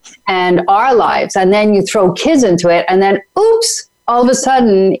us and our lives. And then you throw kids into it and then, oops, all of a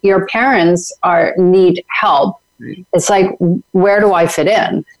sudden your parents need help. It's like, where do I fit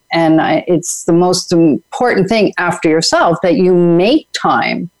in? And it's the most important thing after yourself that you make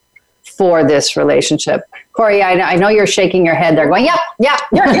time for this relationship. Corey, I know you're shaking your head there going, yeah.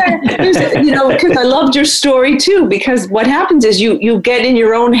 Because I loved your story too, because what happens is you get in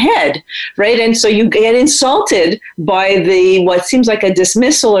your own head, right? And so you get insulted by what seems like a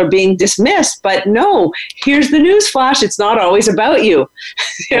dismissal or being dismissed, but no, here's the news flash. It's not always about you.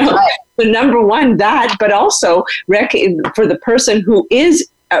 Right. The number one, that, but also for the person who is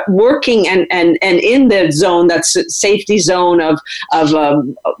working and in the zone, that's safety zone of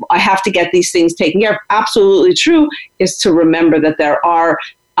I have to get these things taken care of, absolutely true, is to remember that there are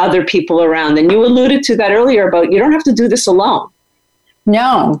other people around. And you alluded to that earlier about you don't have to do this alone.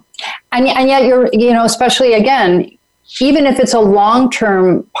 No. And yet you're, especially again, even if it's a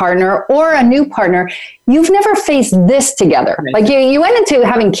long-term partner or a new partner, you've never faced this together. Right. Like you went into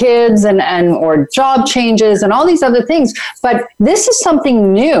having kids and or job changes and all these other things, but this is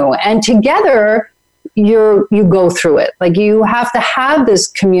something new, and together you go through it. Like you have to have this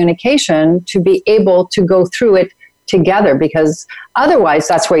communication to be able to go through it together, because otherwise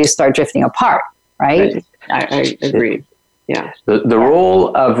that's where you start drifting apart, right? I agree. Yeah. The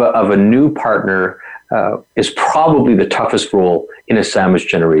role of a new partner is probably the toughest role in a sandwich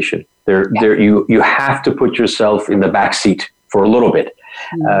generation. You have to put yourself in the back seat for a little bit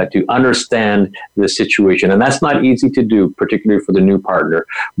to understand the situation. And that's not easy to do, particularly for the new partner.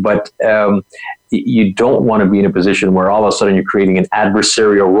 But you don't want to be in a position where all of a sudden you're creating an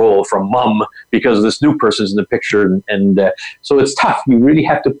adversarial role from mom because this new person's in the picture. And so it's tough. You really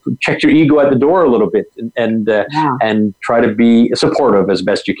have to check your ego at the door a little bit and try to be supportive as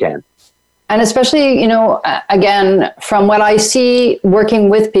best you can. And especially, again, from what I see working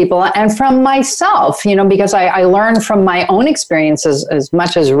with people and from myself, because I learn from my own experiences as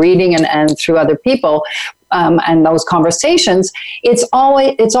much as reading and through other people and those conversations, it's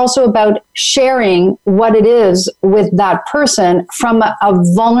also about sharing what it is with that person from a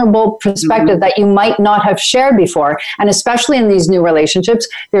vulnerable perspective that you might not have shared before. And especially in these new relationships,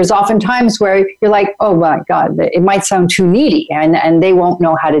 there's often times where you're like, oh my God, it might sound too needy and they won't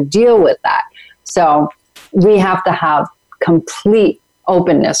know how to deal with that. So we have to have complete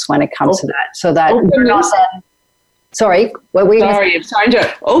openness when it comes to that, so that we're not then, sorry, what were you sorry, I'm sorry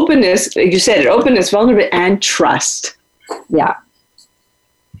to openness, you said it, openness, vulnerability, and trust. Yeah.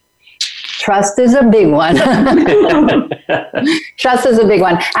 Trust is a big one. Trust is a big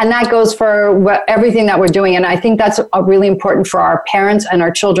one. And that goes for everything that we're doing. And I think that's really important for our parents and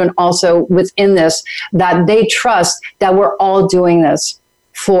our children also within this, that they trust that we're all doing this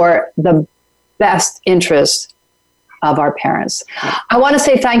for the best interest of our parents. I want to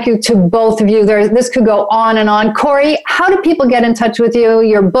say thank you to both of you. This could go on and on. Corey, how do people get in touch with you?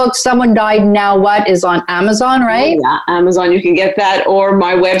 Your book, Someone Died Now What, is on Amazon, right? Yeah, Amazon. You can get that, or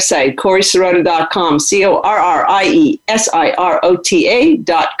my website, CoreySirota.com,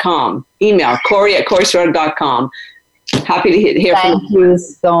 CoreySirota.com. Email Corey@CoreySirota.com. Happy to hear from you. Thank you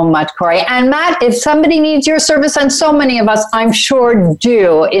so much, Corey. And Matt, if somebody needs your service, and so many of us, I'm sure,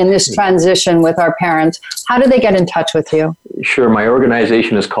 do in this transition with our parents, how do they get in touch with you? Sure. My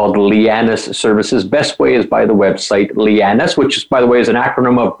organization is called Lianis Services. Best way is by the website Lianis, which is, by the way, is an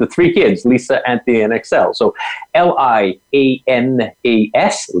acronym of the three kids, Lisa, Anthony, and Excel. So Lianas,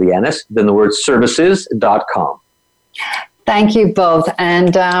 Lianis, then the word services.com. Thank you both.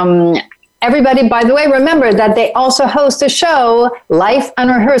 And everybody, by the way, remember that they also host a show, Life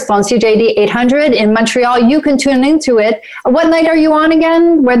Unrehearsed, on CJAD 800 in Montreal. You can tune into it. What night are you on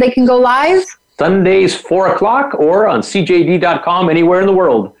again, where they can go live? Sundays, 4 o'clock, or on cjd.com, anywhere in the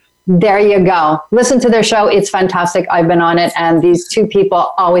world. There you go. Listen to their show. It's fantastic. I've been on it, and these two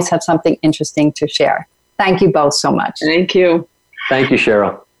people always have something interesting to share. Thank you both so much. Thank you. Thank you,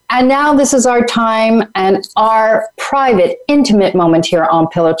 Cheryl. And now this is our time and our private, intimate moment here on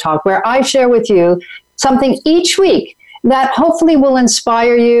Pillow Talk, where I share with you something each week that hopefully will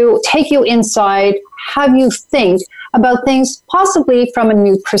inspire you, take you inside, have you think about things possibly from a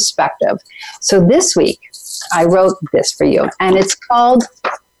new perspective. So this week, I wrote this for you, and it's called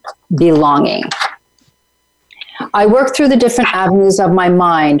Belonging. I work through the different avenues of my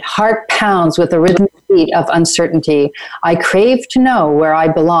mind. Heart pounds with a rhythmic beat of uncertainty. I crave to know where I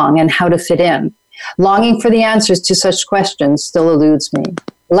belong and how to fit in. Longing for the answers to such questions still eludes me.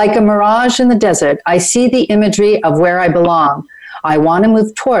 Like a mirage in the desert, I see the imagery of where I belong. I want to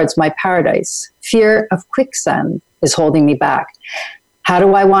move towards my paradise. Fear of quicksand is holding me back. How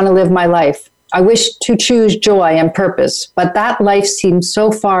do I want to live my life? I wish to choose joy and purpose, but that life seems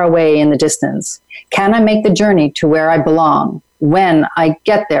so far away in the distance. Can I make the journey to where I belong? When I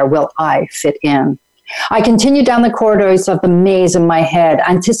get there, will I fit in? I continue down the corridors of the maze in my head,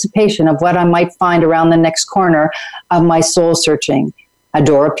 anticipation of what I might find around the next corner of my soul searching. A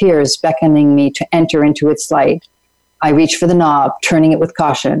door appears, beckoning me to enter into its light. I reach for the knob, turning it with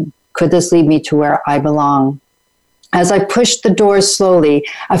caution. Could this lead me to where I belong? As I push the doors slowly,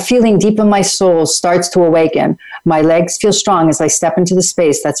 a feeling deep in my soul starts to awaken. My legs feel strong as I step into the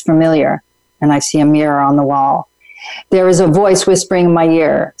space that's familiar, and I see a mirror on the wall. There is a voice whispering in my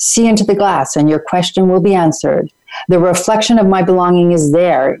ear, see into the glass and your question will be answered. The reflection of my belonging is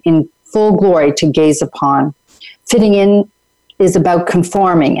there in full glory to gaze upon. Fitting in is about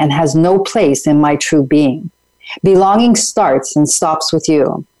conforming and has no place in my true being. Belonging starts and stops with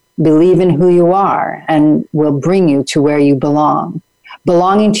you. Believe in who you are and will bring you to where you belong.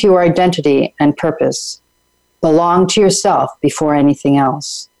 Belonging to your identity and purpose. Belong to yourself before anything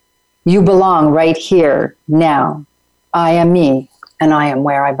else. You belong right here, now. I am me, and I am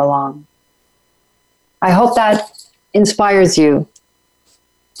where I belong. I hope that inspires you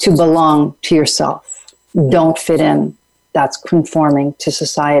to belong to yourself. Don't fit in. That's conforming to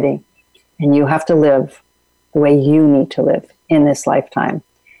society. And you have to live the way you need to live in this lifetime.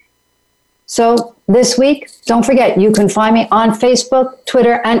 So this week, don't forget, you can find me on Facebook,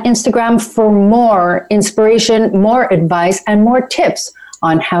 Twitter, and Instagram for more inspiration, more advice, and more tips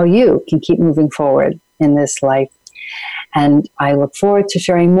on how you can keep moving forward in this life. And I look forward to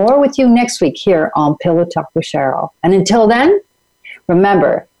sharing more with you next week here on Pillow Talk with Cheryl. And until then,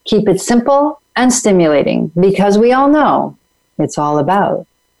 remember, keep it simple and stimulating, because we all know it's all about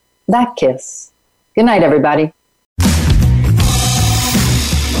that kiss. Good night, everybody.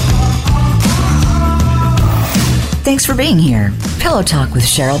 Thanks for being here. Pillow Talk with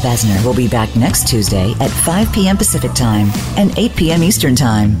Cheryl Besner will be back next Tuesday at 5 p.m. Pacific Time and 8 p.m. Eastern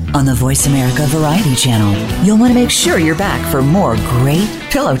Time on the Voice America Variety Channel. You'll want to make sure you're back for more great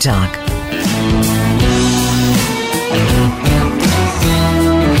Pillow Talk.